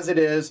 But as it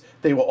is,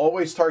 they will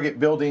always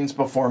target buildings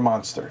before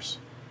monsters.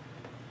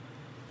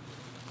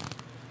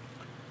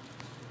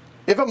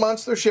 If a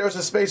monster shares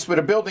a space with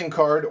a building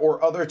card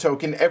or other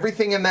token,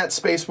 everything in that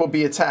space will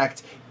be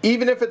attacked,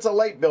 even if it's a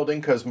light building,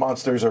 because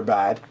monsters are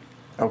bad.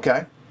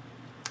 Okay?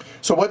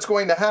 So what's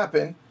going to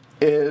happen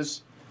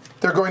is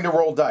they're going to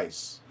roll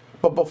dice.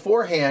 But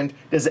beforehand,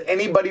 does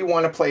anybody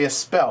want to play a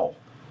spell,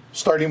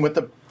 starting with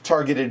the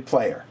targeted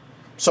player?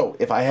 So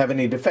if I have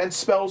any defense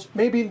spells,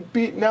 maybe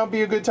now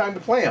be a good time to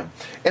play them.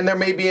 And there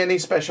may be any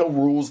special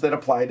rules that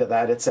apply to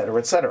that, etc.,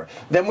 etc.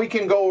 Then we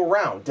can go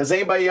around. Does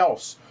anybody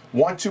else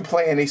want to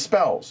play any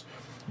spells?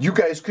 You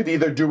guys could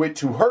either do it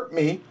to hurt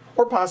me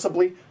or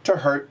possibly to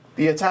hurt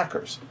the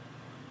attackers.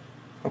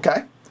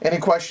 Okay? Any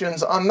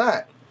questions on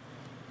that?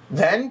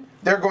 Then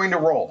they're going to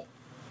roll.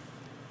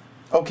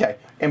 Okay,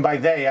 and by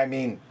they, I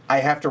mean I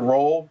have to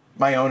roll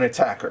my own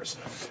attackers.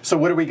 So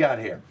what do we got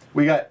here?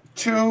 We got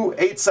 2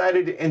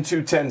 8-sided and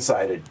 2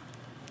 10-sided.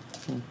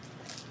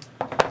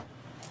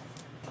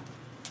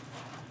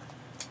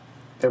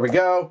 There we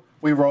go.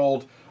 We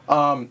rolled.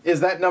 Is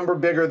that number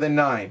bigger than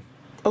 9?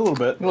 A little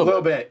bit. A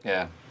little bit.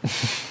 Yeah.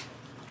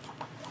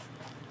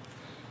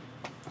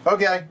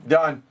 Okay,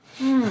 done.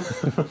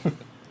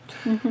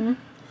 Mm-hmm.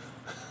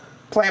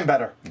 Plan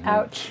better.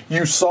 Ouch.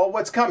 You saw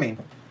what's coming.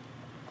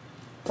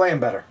 Plan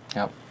better.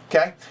 Yep.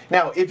 Okay?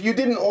 Now, if you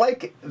didn't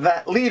like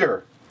that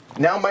leader,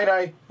 now might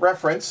I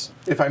reference,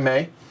 if I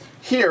may,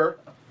 here,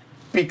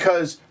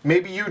 because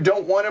maybe you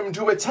don't want him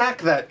to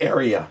attack that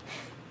area.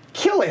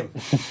 Kill him.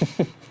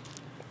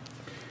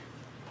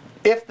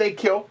 If they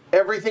kill,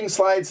 everything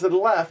slides to the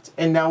left,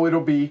 and now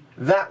it'll be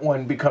that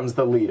one becomes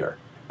the leader.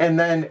 And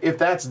then if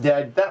that's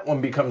dead, that one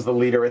becomes the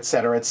leader,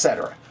 etc.,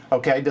 etc.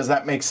 Okay? Does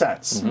that make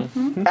sense?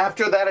 Mm-hmm.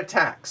 After that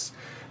attacks,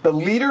 the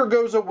leader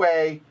goes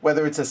away,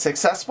 whether it's a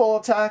successful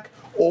attack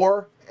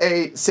or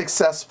a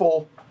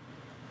successful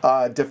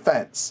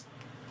defense.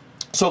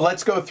 So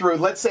let's go through.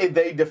 Let's say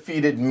they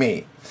defeated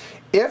me.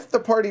 If the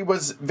party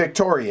was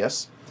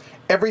victorious,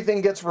 everything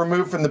gets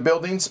removed from the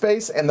building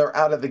space and they're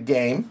out of the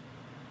game.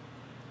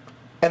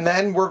 And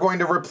then we're going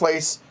to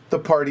replace the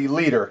party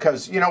leader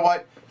because you know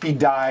what? He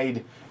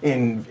died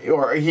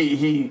or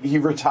he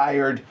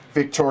retired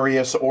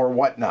victorious or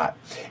whatnot.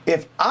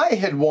 If I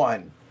had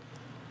won,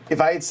 if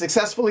I had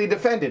successfully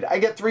defended, I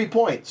get 3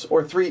 points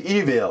or 3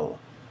 evil.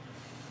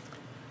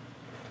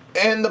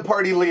 And the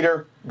party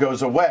leader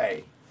goes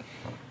away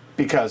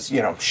because,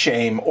 you know,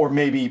 shame, or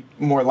maybe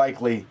more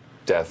likely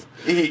Death.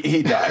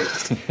 He died.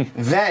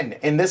 Then,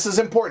 and this is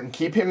important,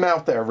 keep him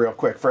out there real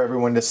quick for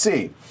everyone to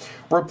see.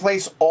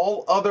 Replace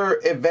all other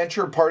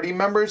adventure party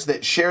members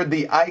that shared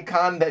the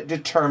icon that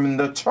determined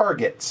the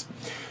targets.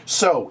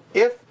 So,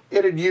 if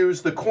it had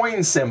used the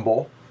coin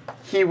symbol,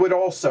 he would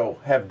also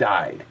have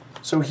died.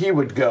 So he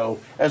would go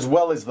as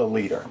well as the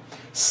leader.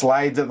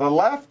 Slide to the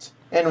left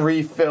and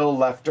refill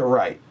left to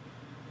right.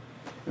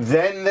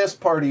 Then this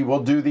party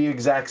will do the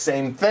exact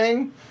same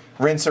thing,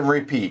 rinse and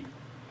repeat.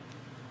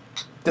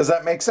 Does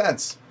that make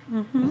sense?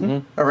 Mm-hmm.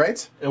 Mm-hmm. All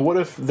right? And what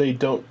if they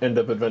don't end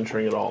up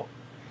adventuring at all?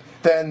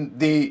 Then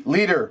the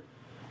leader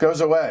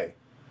goes away.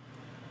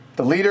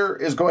 The leader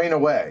is going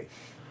away.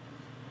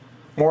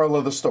 Moral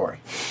of the story.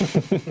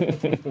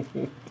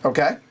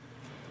 Okay?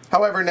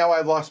 However, now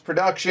I've lost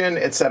production,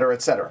 etc.,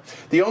 etc.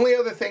 The only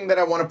other thing that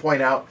I want to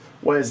point out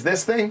was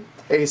this thing,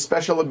 a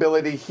special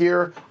ability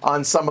here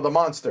on some of the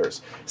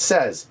monsters.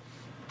 Says,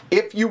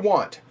 if you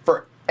want,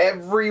 for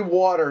every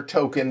water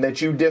token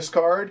that you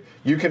discard,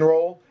 you can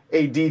roll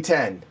a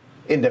d10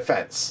 in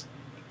defense,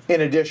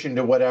 in addition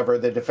to whatever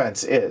the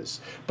defense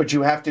is. But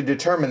you have to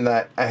determine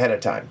that ahead of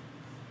time.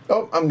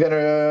 Oh, I'm going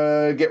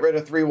to get rid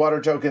of 3 water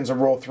tokens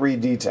and roll 3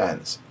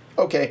 d10s.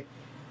 Okay,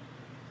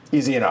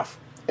 easy enough.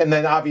 And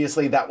then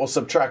obviously that will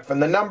subtract from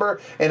the number,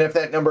 and if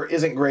that number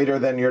isn't greater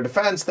than your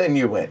defense, then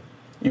you win.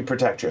 You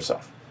protect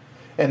yourself.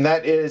 And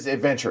that is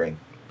adventuring.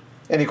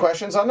 Any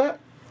questions on that?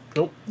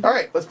 Nope. All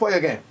right, let's play a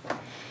game.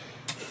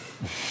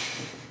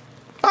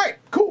 All right,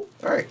 cool.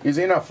 All right,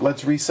 easy enough.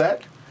 Let's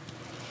reset.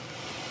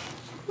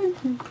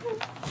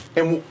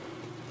 And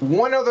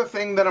one other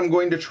thing that I'm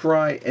going to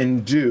try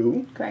and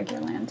do. Greg, your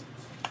land.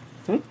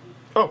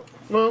 Oh.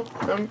 Well,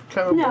 I'm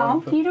kind of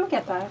No, bored, you don't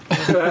get that.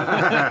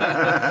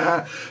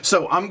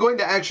 So I'm going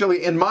to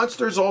actually, and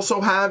monsters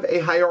also have a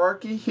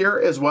hierarchy here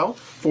as well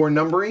for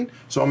numbering.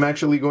 So I'm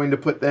actually going to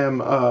put them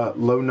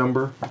low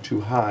number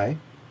to high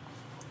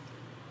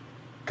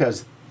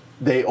because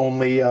they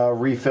only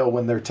refill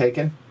when they're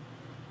taken.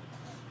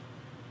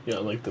 Yeah,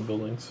 like the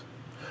buildings.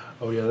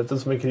 Oh yeah, that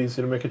does make it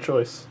easy to make a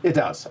choice. It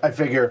does. I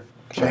figure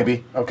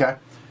maybe. Okay.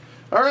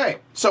 All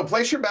right. So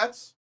place your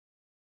bets.